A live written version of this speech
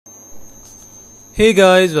Hey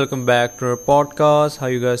guys, welcome back to our podcast. How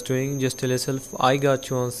you guys doing? Just tell yourself I got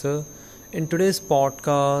you answer. In today's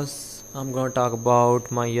podcast, I'm gonna talk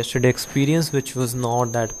about my yesterday experience, which was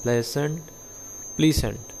not that pleasant.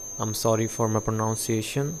 Pleasant. I'm sorry for my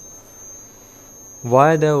pronunciation.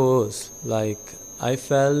 Why there was I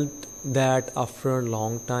felt that after a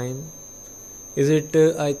long time. Is it?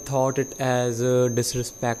 I thought it as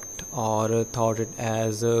disrespect or thought it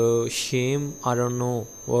as shame. I don't know.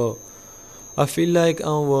 Whoa. I feel like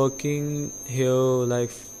I'm working here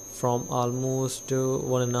from almost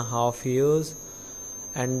 1.5 years,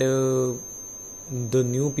 and the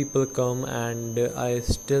new people come, and I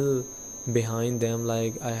still behind them.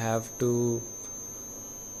 I have to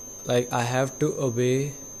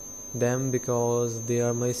obey them because they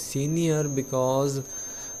are my senior, because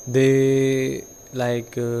they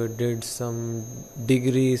did some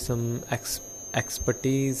degree, some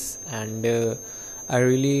expertise, and I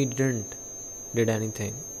really didn't did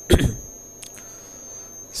anything.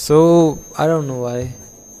 So I don't know why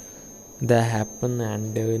that happened.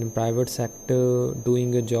 And in private sector,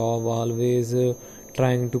 doing a job, always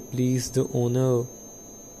trying to please the owner,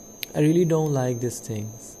 I really don't like these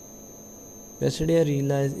things. Yesterday I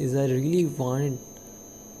realized, is I really want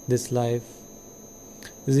this life?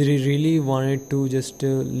 Is I really wanted to just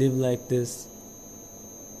live like this?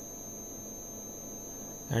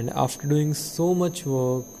 And after doing so much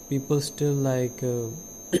work, people still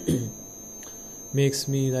makes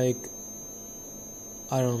me I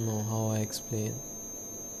don't know how I explain.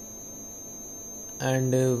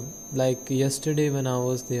 And yesterday when I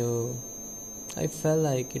was there, I felt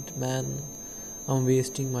like it, man. I'm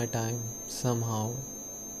wasting my time somehow.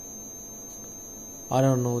 I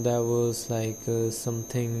don't know, that was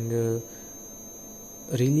something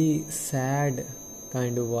really sad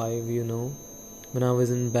kind of vibe. When I was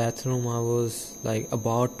in bathroom, I was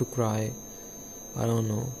about to cry. I don't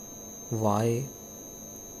know why.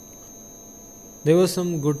 There were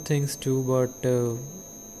some good things too, but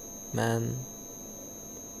man,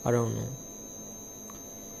 I don't know.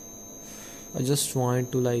 I just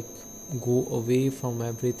wanted to go away from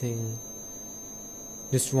everything.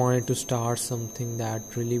 Just wanted to start something that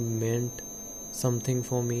really meant something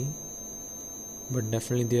for me. But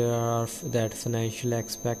definitely there are that financial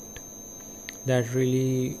aspect that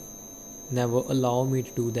really never allow me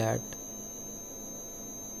to do that.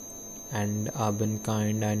 And I've been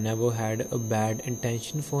kind. I never had a bad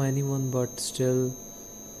intention for anyone, but still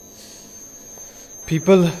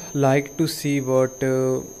people like to see what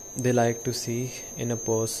they like to see in a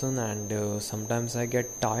person, and sometimes I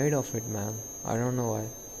get tired of it, man. I don't know why,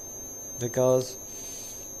 because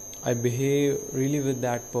I behave really with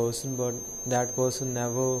that person, but that person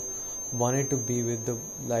never wanted to be with the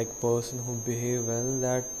person who behave well.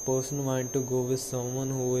 That person wanted to go with someone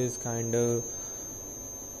who is kind of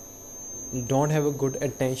don't have a good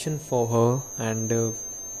attention for her, and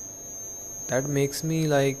that makes me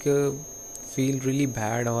feel really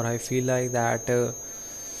bad, or I feel like that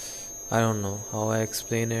I don't know how I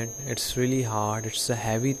explain it. It's really hard. It's a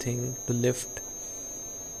heavy thing to lift.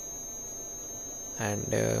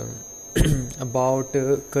 And about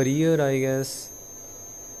career, I guess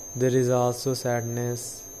there is also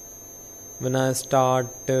sadness when I start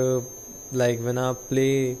when I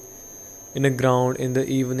play in a ground in the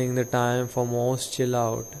evening, the time for most chill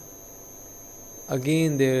out.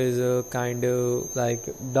 Again there is a kind of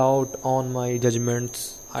doubt on my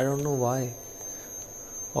judgments. I don't know why,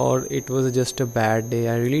 or it was just a bad day.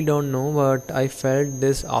 I really don't know, but I felt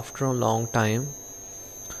this after a long time.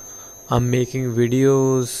 I'm making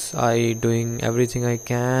videos, I doing everything I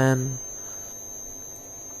can.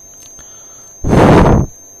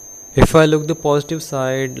 If I look the positive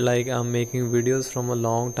side, I'm making videos from a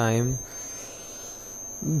long time,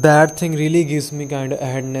 that thing really gives me kind of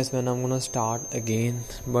aheadness when I'm gonna start again.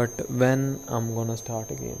 But when I'm gonna start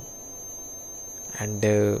again, and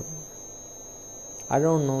I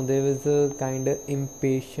don't know, there is a kind of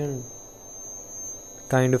impatient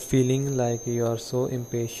kind of feeling, like you are so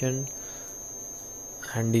impatient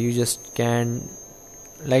and you just can't,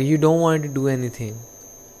 you don't want to do anything.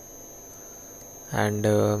 And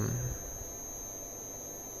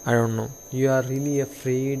I don't know, you are really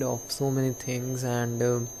afraid of so many things, and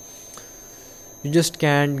you just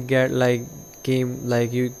can't get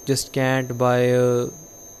you just can't buy a,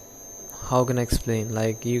 how can I explain,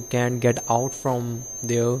 you can't get out from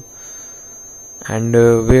there. And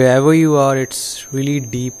wherever you are, it's really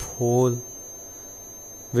deep hole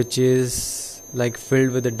which is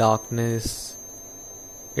filled with the darkness.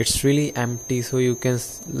 It's really empty, so you can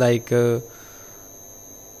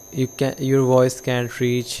your voice can't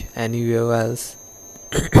reach anywhere else.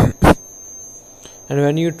 And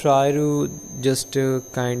when you try to just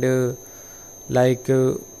kind of like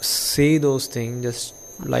say those things, just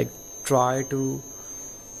like try to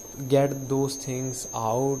get those things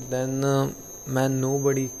out, then man,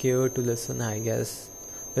 nobody care to listen, I guess.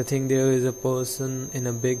 They think there is a person in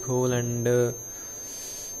a big hole, and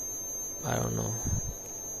I don't know.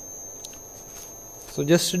 So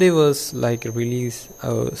yesterday was like really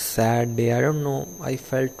a sad day. I don't know, I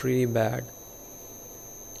felt really bad.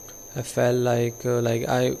 I felt like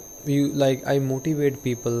I motivate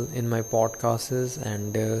people in my podcasts,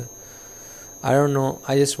 and I don't know,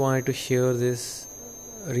 I just wanted to share this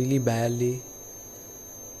really badly,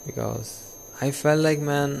 because I felt like,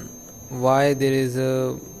 man, why there is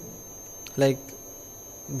a like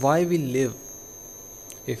why we live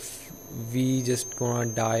if we just gonna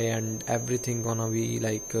die and everything gonna be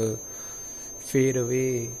like fade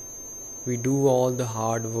away. We do all the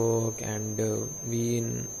hard work, and we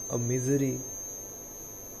in a misery.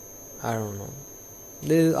 I don't know,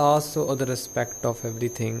 there is also other aspect of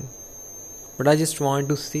everything, but I just want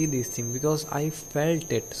to see these things because I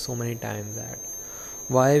felt it so many times, that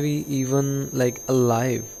why we even like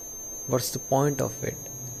alive, what's the point of it,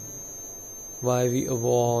 why we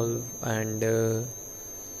evolve, and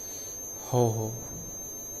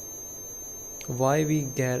why we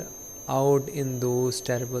get out in those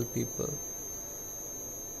terrible people.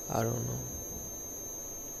 I don't know.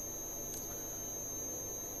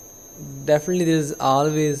 Definitely there's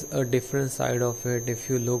always a different side of it if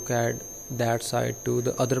you look at that side too,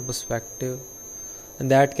 the other perspective,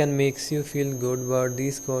 and that can makes you feel good. But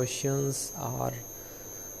these questions are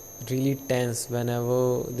really tense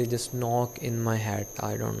whenever they just knock in my head.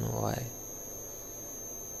 I don't know why.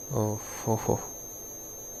 Oh.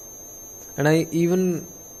 And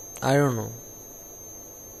I don't know,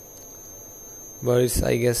 but it's,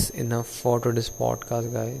 I guess, enough for today's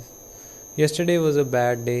podcast, guys. Yesterday was a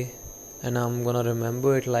bad day, and I'm gonna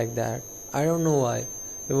remember it like that. I don't know why.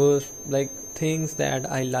 It was like things that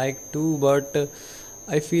I like too, but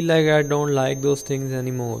I feel like I don't like those things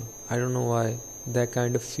anymore. I don't know why. That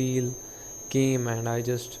kind of feel came, and I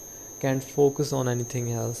just can't focus on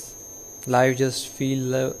anything else. Life just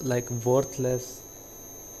feel like worthless,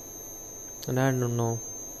 and I don't know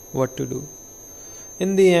what to do.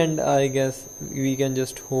 In the end, I guess we can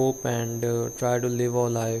just hope and try to live our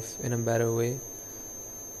life in a better way.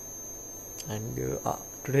 And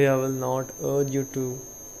today I will not urge you to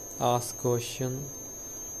ask question,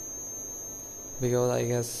 because I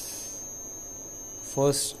guess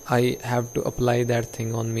first I have to apply that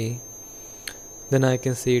thing on me, then I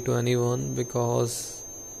can say to anyone, because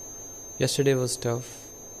yesterday was tough.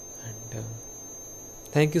 And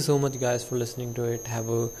thank you so much, guys, for listening to it. Have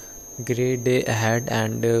a great day ahead,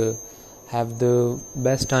 and have the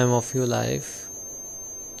best time of your life.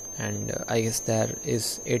 And I guess that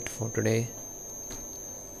is it for today.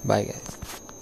 Bye, guys.